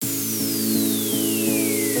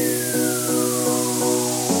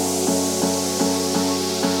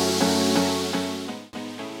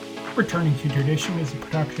Returning to Tradition is a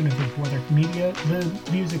production of Big Weather Media. The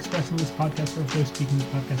views expressed in this podcast are of those speaking the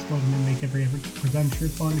podcast alone and make every effort to present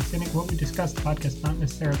truthful understanding. What we discuss, the podcast not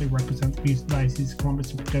necessarily represent the views of the Diocese of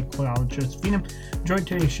Columbus or Potomac College Josephina. Enjoy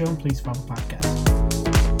today's show and please follow the podcast.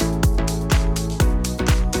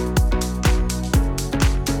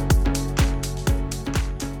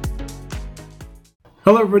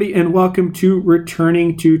 Hello, everybody, and welcome to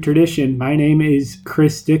Returning to Tradition. My name is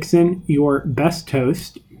Chris Dixon, your best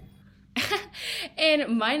host.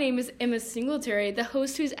 And my name is Emma Singletary, the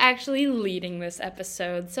host who's actually leading this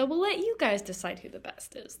episode. So we'll let you guys decide who the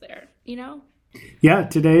best is there, you know? Yeah,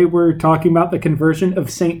 today we're talking about the conversion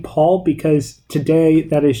of St. Paul because today,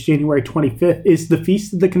 that is January 25th, is the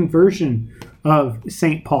Feast of the Conversion of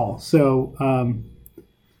St. Paul. So,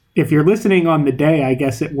 if you're listening on the day, I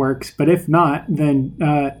guess it works. But if not,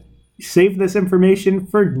 then save this information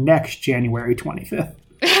for next January 25th.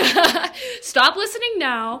 Stop listening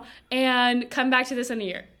now and come back to this in a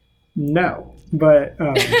year. No, but...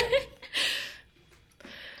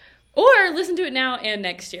 or listen to it now and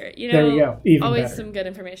next year. You know, there you go. Even always better. some good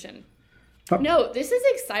information. Oh. No, this is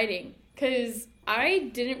exciting because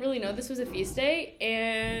I didn't really know this was a feast day,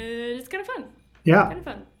 and it's kind of fun. Yeah. Kind of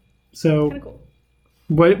fun. So... kind of cool.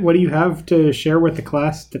 What do you have to share with the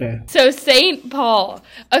class today? So St. Paul.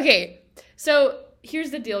 Okay, so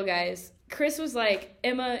here's the deal, guys. Chris was like,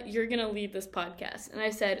 Emma, you're going to lead this podcast. And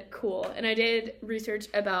I said, cool. And I did research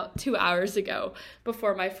about 2 hours ago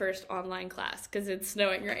before my first online class because it's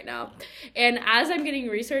snowing right now. And as I'm getting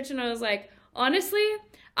research, and I was like, honestly,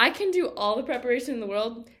 I can do all the preparation in the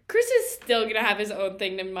world. Chris is still going to have his own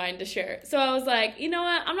thing in mind to share. So I was like, you know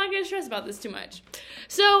what? I'm not going to stress about this too much.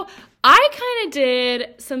 So I kind of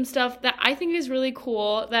did some stuff that I think is really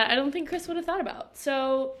cool that I don't think Chris would have thought about.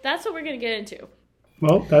 So that's what we're going to get into.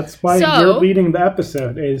 Well, that's why you're leading the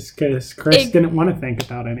episode, is because Chris didn't want to think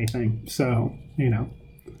about anything. So, you know.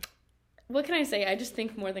 What can I say? I just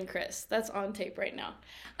think more than Chris. That's on tape right now.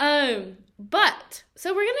 But,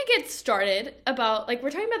 so we're going to get started about, we're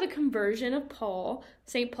talking about the conversion of Paul,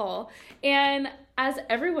 St. Paul. And as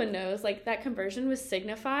everyone knows, that conversion was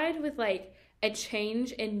signified with, a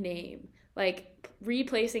change in name.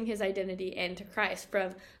 Replacing his identity into Christ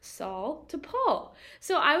from Saul to Paul.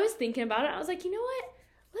 So I was thinking about it. I was like, you know what?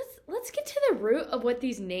 Let's get to the root of what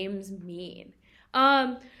these names mean.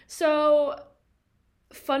 So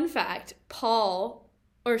fun fact, Paul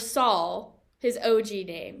or Saul, his OG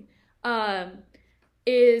name,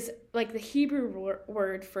 is the Hebrew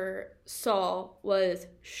word for Saul was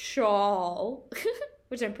Shaul,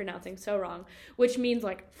 which I'm pronouncing so wrong, which means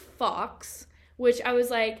fox, which I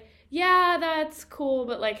was like, yeah, that's cool,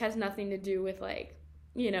 but has nothing to do with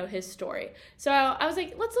his story. So I was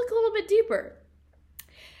like, let's look a little bit deeper.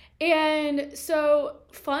 And so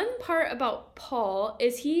fun part about Paul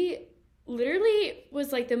is he literally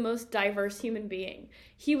was the most diverse human being.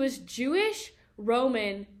 He was Jewish,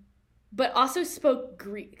 Roman, but also spoke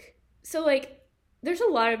Greek. So there's a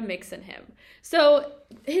lot of mix in him. So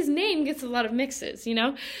his name gets a lot of mixes, you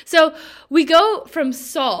know? So we go from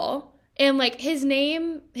Saul, and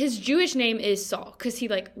his Jewish name is Saul because he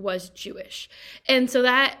was Jewish. And so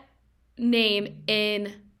that name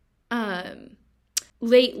in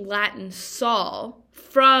late Latin Saul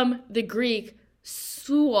from the Greek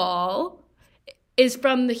Saul is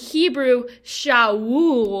from the Hebrew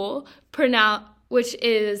Shaul, which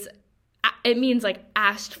is, it means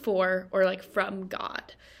asked for or from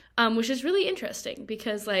God, which is really interesting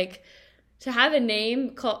because to have a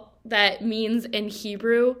name that means in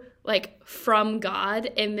Hebrew from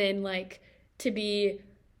God, and then to be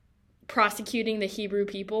prosecuting the Hebrew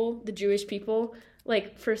people, the Jewish people,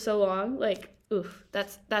 for so long, oof,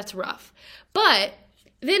 that's rough. But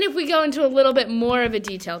then if we go into a little bit more of a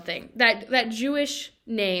detailed thing, that Jewish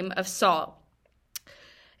name of Saul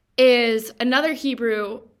is, another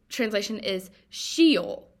Hebrew translation is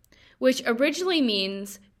Sheol, which originally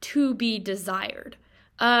means to be desired.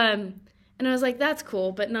 And I was like, that's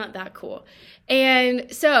cool, but not that cool.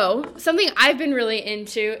 And so something I've been really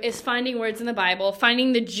into is finding words in the Bible,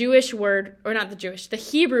 finding the Jewish word, or not the Jewish, the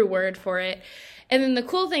Hebrew word for it. And then the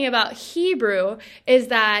cool thing about Hebrew is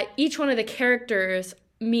that each one of the characters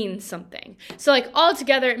means something. So all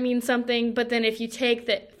together it means something, but then if you take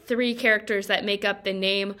the 3 characters that make up the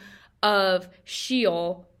name of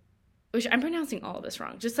Sheol, which I'm pronouncing all of this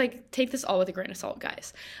wrong. Just take this all with a grain of salt,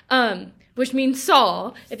 guys. Which means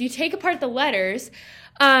Saul. If you take apart the letters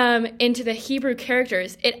into the Hebrew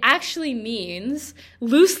characters, it actually means,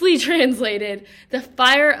 loosely translated, the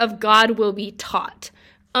fire of God will be taught.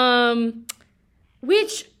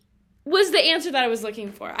 Which was the answer that I was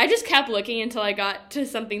looking for. I just kept looking until I got to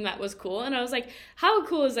something that was cool. And I was like, how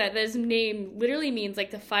cool is that? That his name literally means like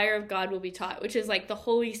the fire of God will be taught, which is like the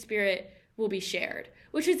Holy Spirit will be shared,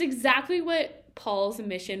 which is exactly what Paul's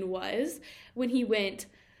mission was when he went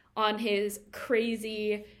on his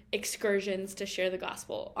crazy excursions to share the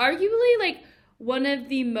gospel. Arguably like one of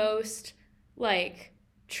the most like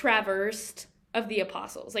traversed of the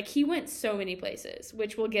apostles. Like he went so many places,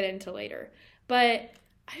 which we'll get into later. But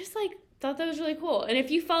I just like thought that was really cool. And if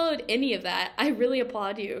you followed any of that, I really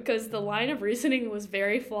applaud you because the line of reasoning was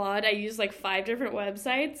very flawed. I used like 5 different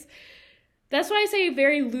websites. That's why I say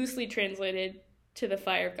very loosely translated to the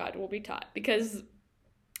fire of God will be taught, because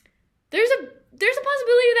there's a possibility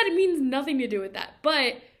that it means nothing to do with that.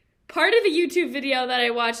 But part of a YouTube video that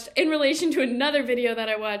I watched in relation to another video that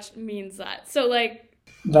I watched means that. So like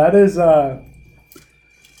that is that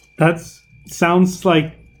sounds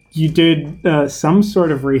like you did some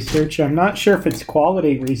sort of research. I'm not sure if it's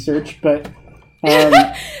quality research, but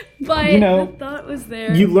but you know, the thought was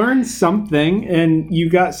there. You learned something, and you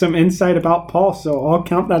got some insight about Paul, so I'll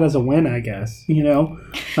count that as a win, I guess. You know,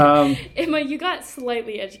 Emma, you got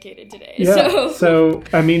slightly educated today. Yeah. So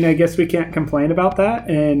I mean, I guess we can't complain about that.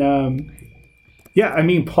 And yeah, I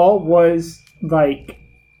mean, Paul was like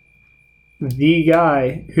the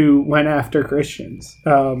guy who went after Christians.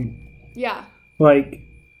 Yeah. Like.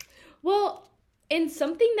 Well, and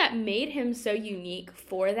something that made him so unique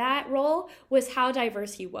for that role was how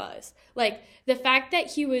diverse he was. Like, the fact that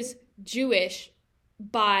he was Jewish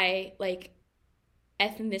by, like,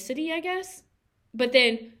 ethnicity, I guess. But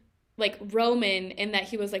then, like, Roman in that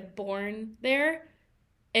he was, like, born there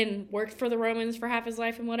and worked for the Romans for half his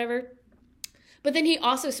life and whatever. But then he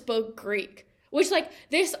also spoke Greek, which, like,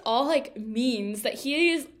 this all, like, means that he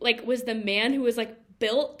is, like, was the man who was, like,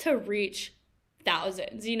 built to reach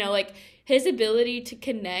thousands, you know, like his ability to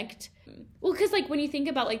connect. Well, because like when you think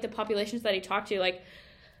about like the populations that he talked to, like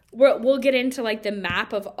we'll get into like the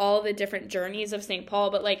map of all the different journeys of St. Paul,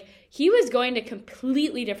 but like he was going to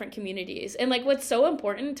completely different communities. And like what's so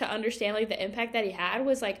important to understand like the impact that he had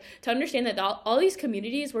was like to understand that all these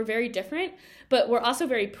communities were very different, but were also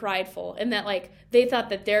very prideful in that like they thought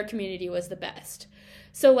that their community was the best.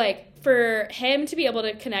 So, like, for him to be able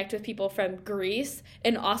to connect with people from Greece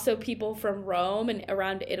and also people from Rome and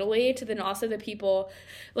around Italy, to then also the people,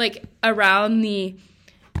 like, around the,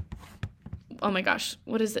 oh my gosh,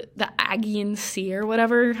 what is it? The Aegean Sea or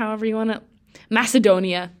whatever, however you want to,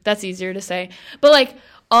 Macedonia. That's easier to say. But, like,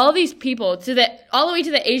 all these people, all the way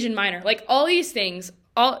to the Asian Minor, like, all these things,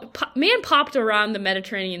 man popped around the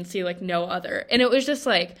Mediterranean Sea like no other. And it was just,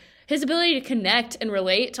 like, his ability to connect and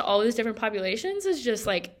relate to all these different populations is just,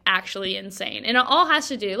 like, actually insane. And it all has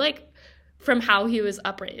to do, like, from how he was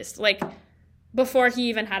upraised, like, before he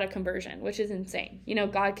even had a conversion, which is insane. You know,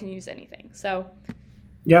 God can use anything. So,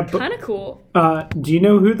 yeah, kind of cool. Do you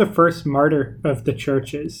know who the first martyr of the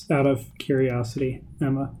church is, out of curiosity,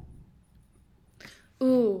 Emma?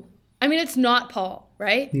 Ooh. I mean, it's not Paul,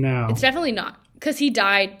 right? No. It's definitely not, because he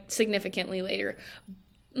died significantly later.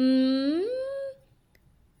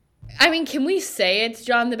 I mean, can we say it's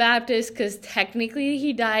John the Baptist? Because technically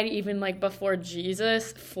he died even, like, before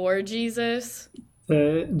Jesus, for Jesus.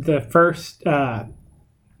 The first,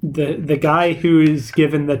 the guy who is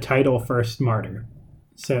given the title first martyr.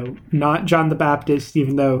 So, not John the Baptist,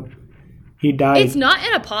 even though he died. It's not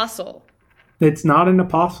an apostle. It's not an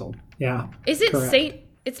apostle, yeah. Is it correct.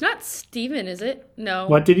 It's not Stephen, is it? No.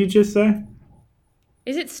 What did you just say?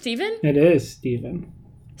 Is it Stephen? It is Stephen.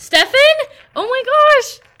 Stephen? Oh my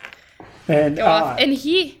gosh! And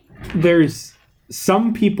there's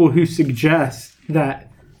some people who suggest that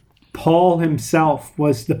Paul himself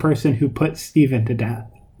was the person who put Stephen to death.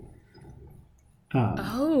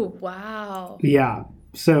 Oh, wow. Yeah.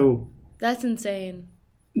 So that's insane.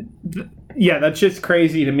 Yeah, that's just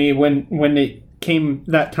crazy to me. When it came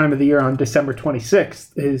that time of the year on December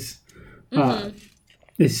 26th is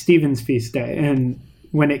Stephen's feast day, and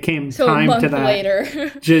when it came time to that,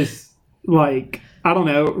 later. just like, I don't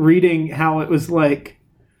know, reading how it was like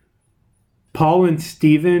Paul and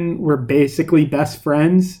Stephen were basically best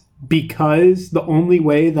friends because the only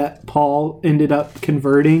way that Paul ended up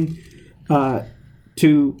converting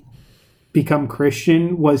to become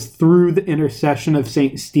Christian was through the intercession of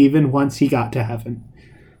Saint Stephen once he got to heaven.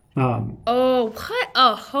 Oh, what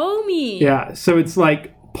a homie. Yeah, so it's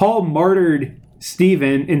like Paul martyred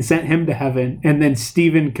Stephen and sent him to heaven, and then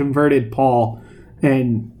Stephen converted Paul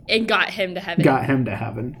and got him to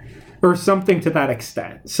heaven. Or something to that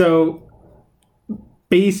extent. So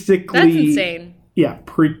basically, that's insane. Yeah,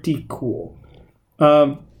 pretty cool.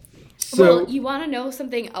 Well, you want to know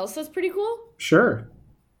something else that's pretty cool? Sure.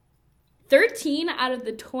 13 out of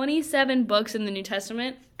the 27 books in the New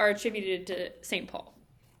Testament are attributed to St. Paul.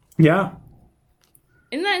 Yeah.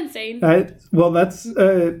 Isn't that insane? Well, that's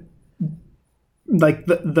like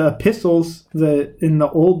the epistles in the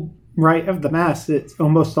old rite of the Mass. It's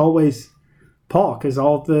almost always Paul, because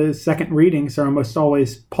all the second readings are almost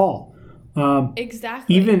always Paul.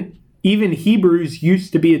 Exactly. Even Hebrews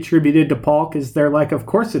used to be attributed to Paul, because they're like, of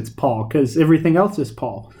course it's Paul, because everything else is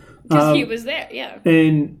Paul. Because he was there, yeah.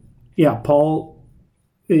 And yeah, Paul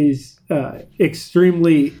is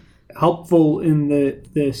extremely helpful in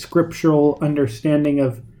the scriptural understanding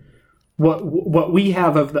of what we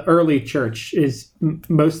have of the early church is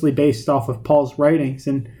mostly based off of Paul's writings.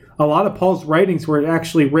 And a lot of Paul's writings were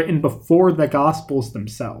actually written before the Gospels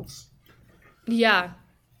themselves. Yeah.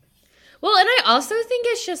 Well, and I also think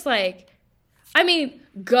it's just like, I mean,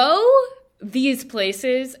 go these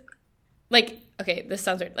places, like, okay, this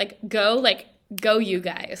sounds weird, go you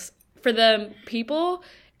guys. For the people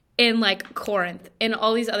in, like, Corinth and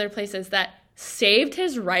all these other places that saved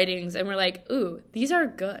his writings and were like, ooh, these are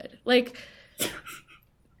good. Like,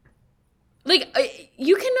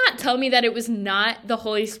 you cannot tell me that it was not the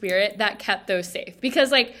Holy Spirit that kept those safe.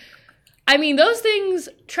 Because, like, I mean, those things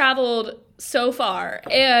traveled so far.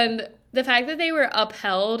 And the fact that they were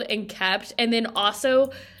upheld and kept, and then also,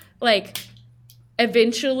 like,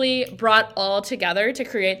 eventually brought all together to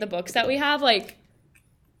create the books that we have, like,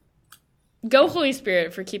 go Holy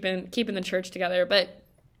Spirit for keeping the church together. But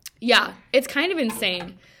yeah, it's kind of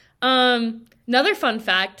insane. Another fun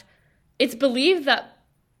fact, it's believed that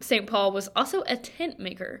St. Paul was also a tent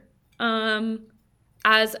maker,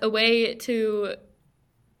 as a way to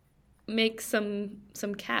make some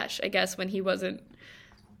cash, I guess, when he wasn't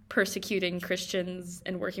persecuting Christians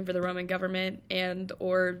and working for the Roman government and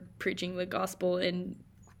or preaching the gospel in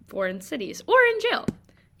foreign cities or in jail.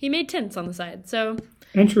 He made tents on the side. So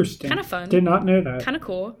interesting. Kind of fun. Did not know that. Kind of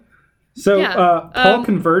cool. So Yeah. Paul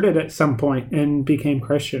converted at some point and became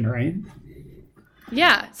Christian, right?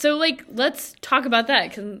 Yeah. So, like, let's talk about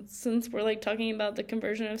that, since we're, like, talking about the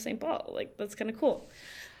conversion of St. Paul. Like, that's kind of cool.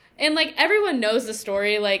 And, like, everyone knows the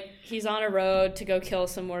story. Like, he's on a road to go kill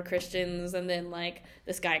some more Christians, and then, like,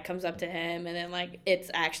 this guy comes up to him, and then, like, it's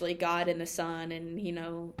actually God in the sun, and, you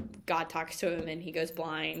know, God talks to him, and he goes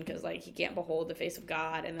blind because, like, he can't behold the face of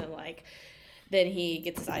God, and then, like, then he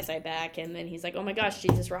gets his eyesight back, and then he's like, oh my gosh,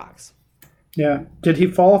 Jesus rocks. Yeah. Did he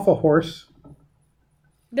fall off a horse?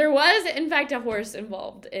 There was, in fact, a horse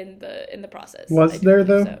involved in the process. Was there,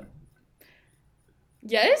 though? So.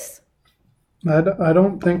 Yes? I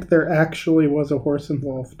don't think there actually was a horse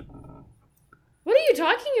involved. What are you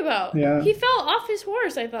talking about? Yeah. He fell off his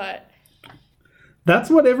horse, I thought. That's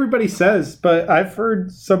what everybody says, but I've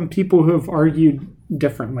heard some people who have argued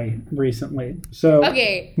differently recently. So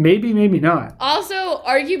Okay. maybe not. Also,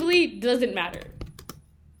 arguably, doesn't matter.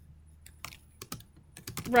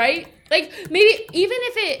 Right? Like, maybe, even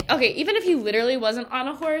if he literally wasn't on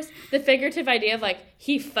a horse, the figurative idea of, like,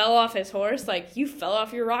 he fell off his horse, like, you fell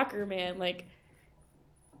off your rocker, man. Like,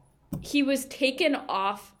 he was taken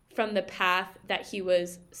off from the path that he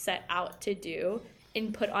was set out to do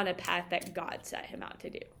and put on a path that God set him out to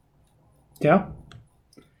do. Yeah.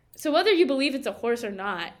 So whether you believe it's a horse or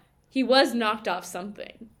not, he was knocked off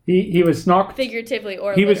something. He was knocked... Figuratively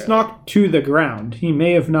or He literally. was knocked to the ground. He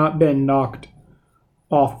may have not been knocked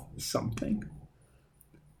off something.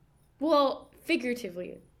 Well,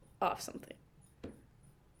 figuratively off something.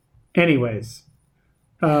 Anyways.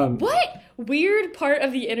 What weird part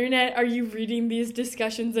of the internet are you reading these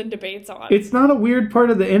discussions and debates on? It's not a weird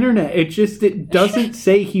part of the internet. It doesn't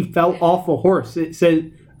say he fell off a horse. It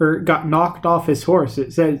said, or got knocked off his horse.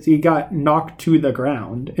 It says he got knocked to the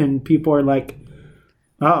ground. And people are like,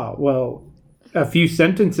 oh, well, a few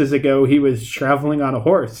sentences ago he was traveling on a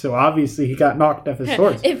horse. So obviously he got knocked off his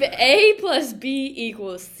horse. If A plus B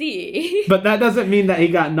equals C. But that doesn't mean that he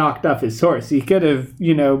got knocked off his horse. He could have,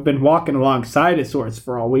 been walking alongside his horse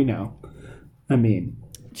for all we know. I mean.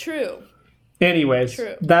 True. Anyways,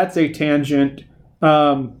 True. That's a tangent.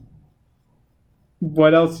 What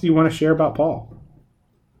else do you want to share about Paul?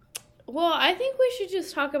 Well, I think we should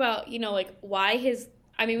just talk about, why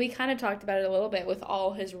we kind of talked about it a little bit with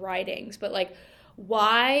all his writings, but, like,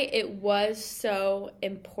 why it was so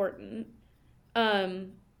important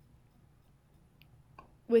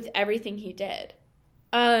with everything he did.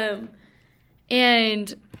 And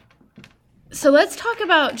so let's talk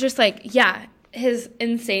about just, like, his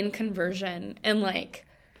insane conversion and, like,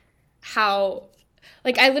 how,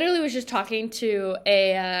 like, I literally was just talking to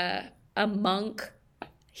a monk.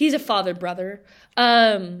 He's a father brother,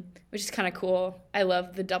 which is kind of cool. I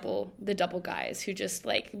love the double guys who just,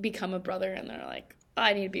 like, become a brother and they're, like,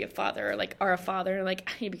 I need to be a father, or like are a father, and like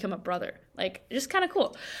I need to become a brother. Like just kind of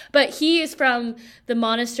cool. But he is from the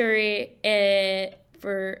monastery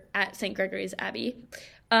at St. Gregory's Abbey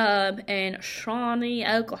in Shawnee,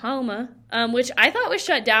 Oklahoma, which I thought was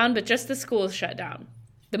shut down, but just the school is shut down.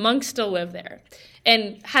 The monks still live there.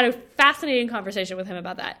 And had a fascinating conversation with him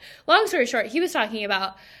about that. Long story short, he was talking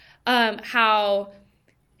about how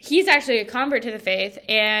he's actually a convert to the faith,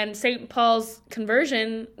 and St. Paul's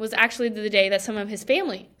conversion was actually the day that some of his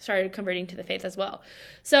family started converting to the faith as well.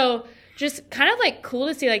 So just kind of like cool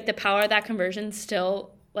to see like the power of that conversion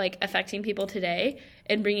still like affecting people today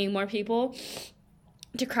and bringing more people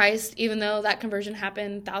to Christ, even though that conversion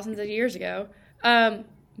happened thousands of years ago.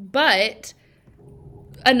 But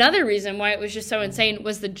another reason why it was just so insane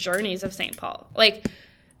was the journeys of St. Paul. Like,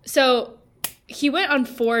 so he went on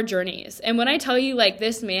 4 journeys. And when I tell you, like,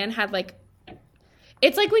 this man had, like,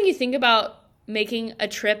 it's like when you think about making a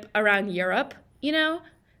trip around Europe, you know?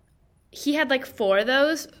 He had, like, 4 of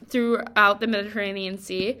those throughout the Mediterranean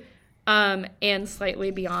Sea and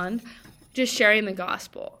slightly beyond, just sharing the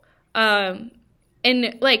gospel. And,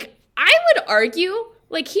 like, I would argue,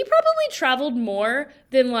 like, he probably traveled more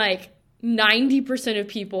than, like, 90% of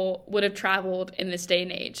people would have traveled in this day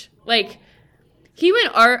and age. Like, he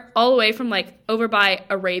went all the way from, like, over by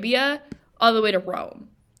Arabia all the way to Rome.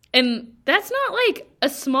 And that's not, like, a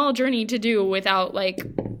small journey to do without, like,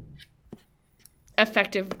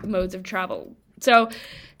 effective modes of travel. So,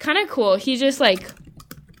 kind of cool. He just, like,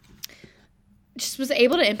 just was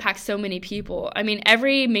able to impact so many people. I mean,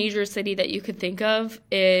 every major city that you could think of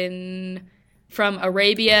from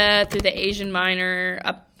Arabia through the Asian Minor,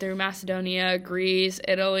 up through Macedonia, Greece,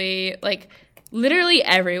 Italy, like literally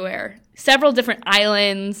everywhere. Several different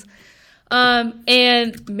islands.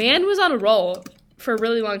 And man was on a roll for a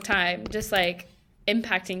really long time, just like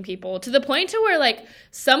impacting people to the point to where like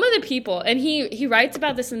some of the people, and he writes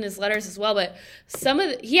about this in his letters as well, but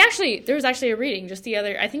there was actually a reading just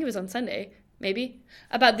I think it was on Sunday, maybe,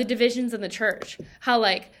 about the divisions in the church. How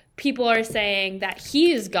like people are saying that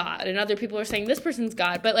he is God and other people are saying this person's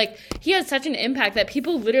God. But like he had such an impact that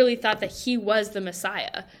people literally thought that he was the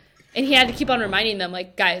Messiah. And he had to keep on reminding them,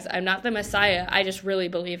 like, guys, I'm not the Messiah. I just really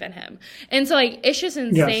believe in him. And so like it's just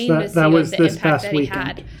insane to see like, the impact that he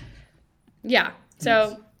had. Yeah.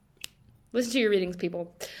 So listen to your readings,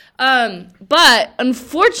 people. But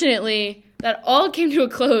unfortunately, that all came to a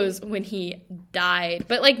close when he died.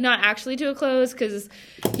 But, like, not actually to a close because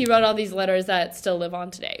he wrote all these letters that still live on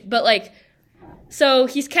today. But, like, so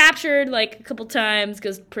he's captured, like, a couple times,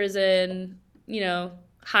 goes to prison, you know,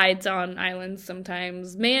 hides on islands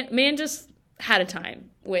sometimes. Man just had a time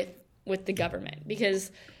with the government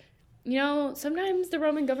because, you know, sometimes the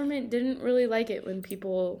Roman government didn't really like it when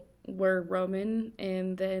people were Roman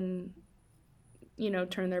and then, you know,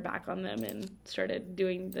 turned their back on them and started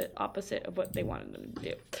doing the opposite of what they wanted them to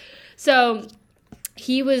do. So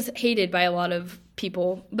he was hated by a lot of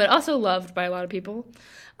people, but also loved by a lot of people.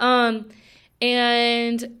 And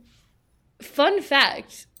fun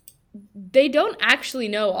fact, they don't actually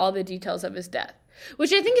know all the details of his death,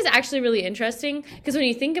 which I think is actually really interesting because when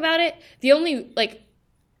you think about it, when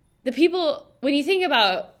you think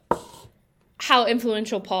about how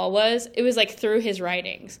influential Paul was, it was like through his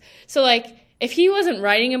writings. So like if he wasn't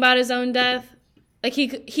writing about his own death, like he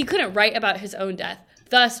couldn't write about his own death.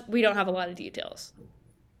 Thus, we don't have a lot of details.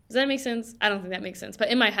 Does that make sense? I don't think that makes sense. But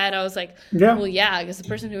in my head, I was like, well, yeah, because the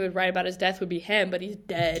person who would write about his death would be him, but he's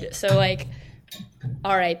dead. So like,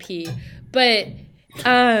 R.I.P. But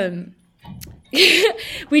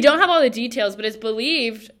we don't have all the details, but it's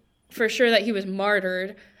believed for sure that he was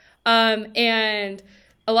martyred. And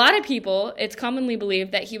a lot of people, it's commonly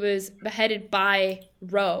believed that he was beheaded by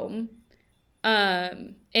Rome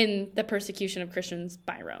in the persecution of Christians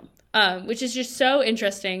by Rome, which is just so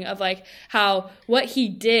interesting of like how what he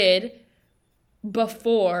did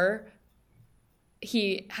before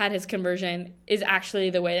he had his conversion is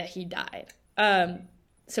actually the way that he died.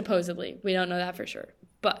 Supposedly, we don't know that for sure,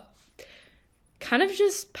 but kind of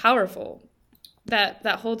just powerful that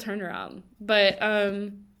whole turnaround. But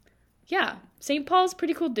yeah, St. Paul's a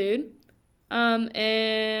pretty cool dude.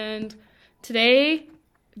 And today,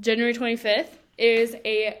 January 25th, is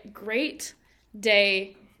a great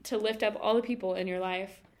day to lift up all the people in your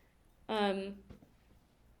life and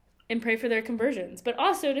pray for their conversions, but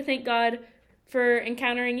also to thank God for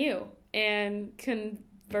encountering you and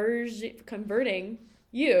converting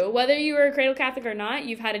you. Whether you were a cradle Catholic or not,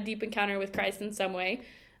 you've had a deep encounter with Christ in some way.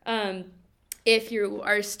 If you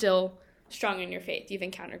are still strong in your faith, you've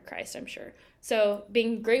encountered Christ, I'm sure. So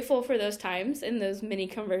being grateful for those times and those many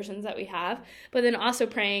conversions that we have, but then also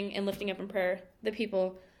praying and lifting up in prayer the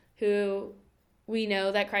people who we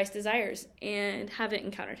know that Christ desires and haven't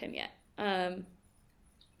encountered him yet.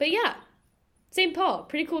 But yeah, St. Paul,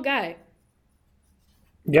 pretty cool guy.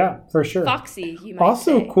 Yeah, for sure. Foxy, you might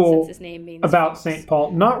also say, cool since his name means about fox. St.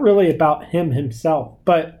 Paul, not really about him himself,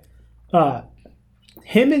 but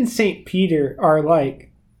him and St. Peter are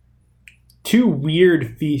like two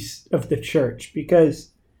weird feasts of the church,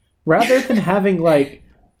 because rather than having like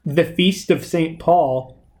the feast of St.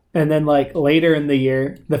 Paul and then like later in the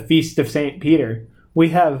year the feast of St. Peter, we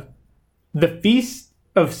have the feast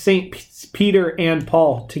of St. Peter and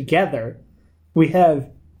Paul together. We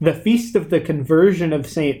have the feast of the conversion of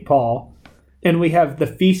St. Paul, and we have the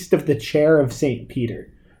feast of the chair of St.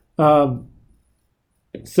 Peter. So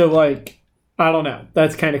like, I don't know,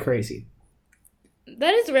 that's kind of crazy.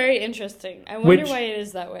 That is very interesting. I wonder why it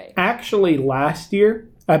is that way. Actually, last year,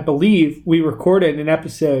 I believe we recorded an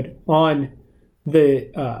episode on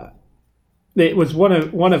the. It was one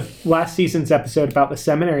of last season's episode about the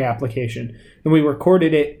seminary application, and we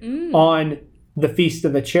recorded it on the feast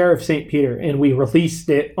of the chair of St. Peter, and we released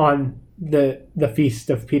it on the feast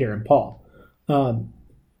of Peter and Paul.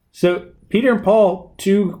 So Peter and Paul,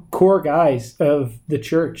 two core guys of the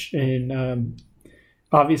church, and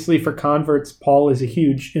obviously for converts, Paul is a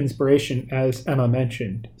huge inspiration, as Emma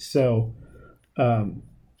mentioned. So,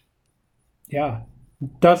 yeah,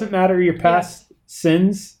 doesn't matter your past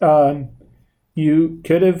sins. You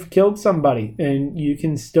could have killed somebody, and you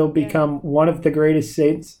can still become one of the greatest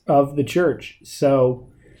saints of the church. So,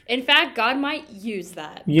 in fact, God might use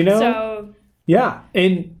that. You know? So, yeah,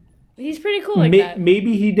 and he's pretty cool like that.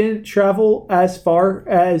 Maybe he didn't travel as far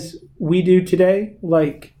as we do today.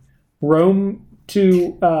 Like Rome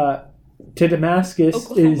to Damascus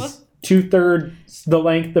Oklahoma is 2/3 the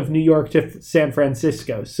length of New York to San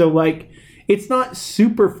Francisco. So like, it's not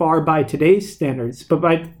super far by today's standards, but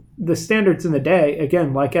by the standards in the day,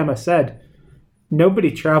 again, like Emma said,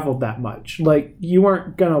 nobody traveled that much. Like, you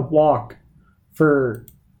weren't gonna walk for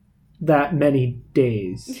that many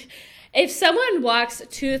days. If someone walks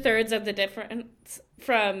 2/3 of the difference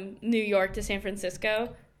from New York to San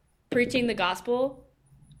Francisco preaching the gospel,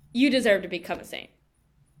 you deserve to become a saint.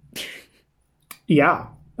 Yeah,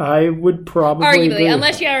 I would probably arguably, agree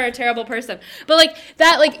unless you are a terrible person. But like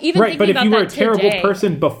that, like even right. But if you were a terrible today,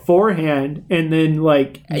 person beforehand, and then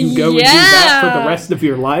like you go and do that for the rest of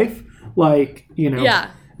your life, like, you know,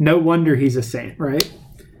 no wonder he's a saint, right?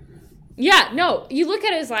 Yeah, no, you look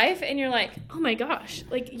at his life and you're like, oh my gosh,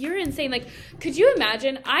 like, you're insane. Like, could you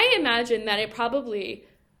imagine? I imagine that it probably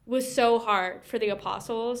was so hard for the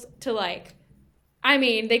apostles to, like, I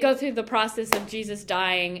mean, they go through the process of Jesus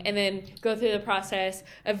dying and then go through the process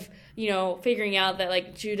of, you know, figuring out that,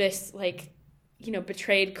 like, Judas, like, you know,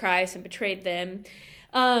 betrayed Christ and betrayed them.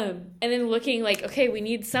 And then looking like, okay, we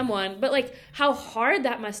need someone. But, like, how hard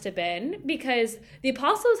that must have been, because the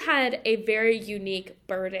apostles had a very unique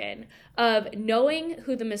burden of knowing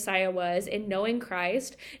who the Messiah was and knowing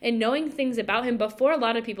Christ and knowing things about him before a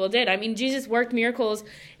lot of people did. I mean, Jesus worked miracles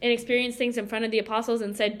and experienced things in front of the apostles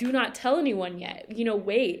and said, do not tell anyone yet, you know,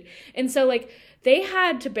 wait. And so, like, they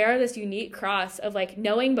had to bear this unique cross of, like,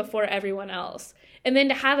 knowing before everyone else. And then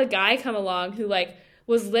to have a guy come along who, like,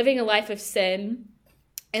 was living a life of sin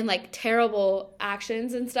and, like, terrible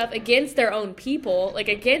actions and stuff against their own people, like,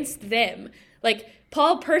 against them. Like,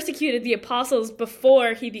 Paul persecuted the apostles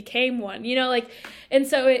before he became one, you know, like, and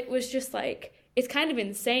so it was just, like, it's kind of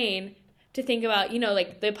insane to think about, you know,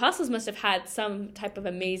 like, the apostles must have had some type of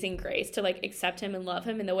amazing grace to, like, accept him and love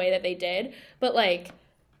him in the way that they did, but, like,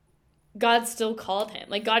 God still called him.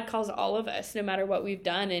 Like, God calls all of us, no matter what we've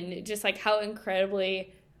done, and just, like, how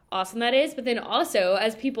incredibly awesome that is. But then also,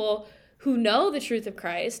 as people who know the truth of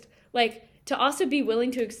Christ, like, to also be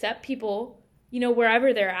willing to accept people, you know,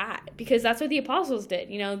 wherever they're at, because that's what the apostles did.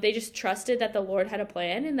 You know, they just trusted that the Lord had a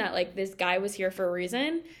plan and that, like, this guy was here for a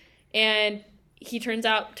reason, and he turns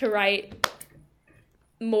out to write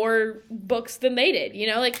more books than they did, you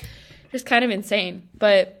know, like, just kind of insane.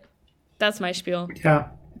 But that's my spiel. Yeah.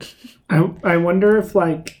 I wonder if,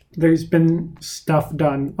 like, there's been stuff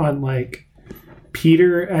done on, like,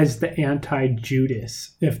 Peter as the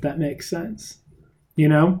anti-Judas, if that makes sense. You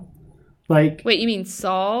know? Like, wait, you mean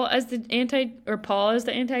Saul as the or Paul as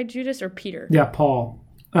the anti-Judas, or Peter? Yeah, Paul.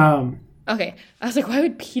 Okay. I was like, why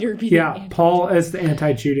would Peter be the anti-Judas? Paul as the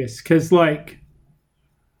anti-Judas. Because, like,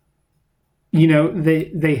 you know,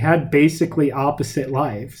 they had basically opposite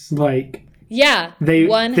lives. Like, yeah,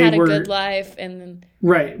 one had a good life and then...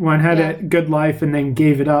 Right, one had a good life and then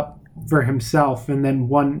gave it up for himself, and then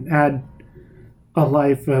one had a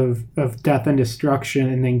life of death and destruction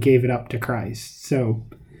and then gave it up to Christ. So,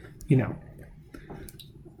 you know,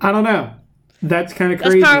 I don't know. That's kind of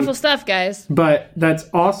crazy. That's powerful stuff, guys. But that's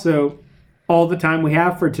also all the time we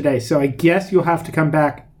have for today. So I guess you'll have to come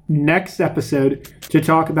back next episode to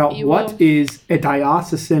talk about what is a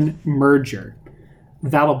diocesan merger.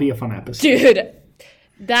 That'll be a fun episode. Dude,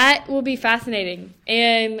 that will be fascinating.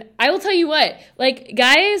 And I will tell you what, like,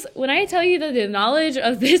 guys, when I tell you that the knowledge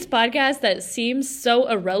of this podcast that seems so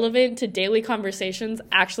irrelevant to daily conversations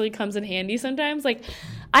actually comes in handy sometimes. Like,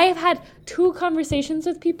 I have had 2 conversations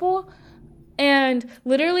with people, and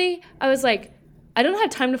literally I was like, I don't have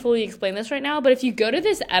time to fully explain this right now, but if you go to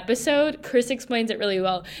this episode, Chris explains it really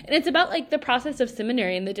well. And it's about, like, the process of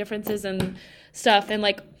seminary and the differences and stuff. And,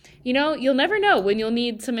 like, you know, you'll never know when you'll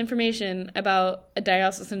need some information about a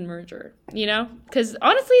diocesan merger, you know? Because,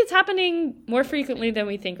 honestly, it's happening more frequently than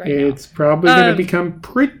we think right now. It's probably going to become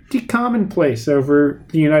pretty commonplace over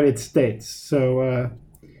the United States. So,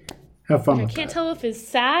 have fun with that. I can't tell if it's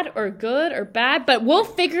sad or good or bad, but we'll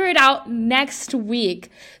figure it out next week.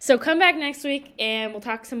 So come back next week and we'll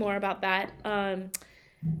talk some more about that.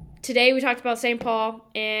 Today we talked about St. Paul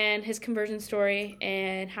and his conversion story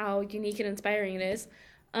and how unique and inspiring it is.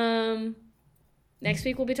 Next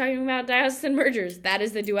week we'll be talking about diocesan mergers. That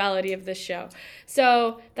is the duality of this show.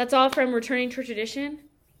 So that's all from Returning to Tradition.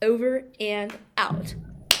 Over and out.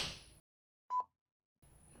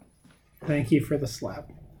 Thank you for the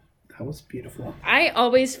slap. That was beautiful. I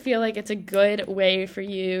always feel like it's a good way for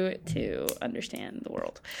you to understand the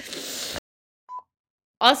world.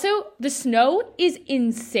 Also, the snow is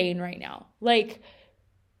insane right now. Like,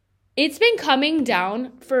 it's been coming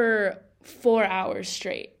down for 4 hours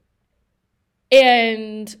straight.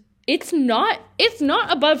 And it's not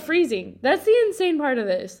above freezing. That's the insane part of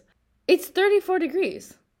this. It's 34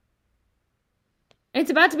 degrees. It's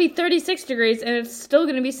about to be 36 degrees and it's still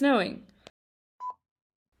going to be snowing.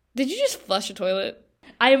 Did you just flush a toilet?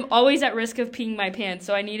 I am always at risk of peeing my pants,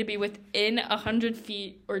 so I need to be within 100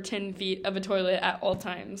 feet or 10 feet of a toilet at all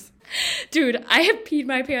times. Dude, I have peed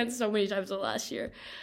my pants so many times the last year.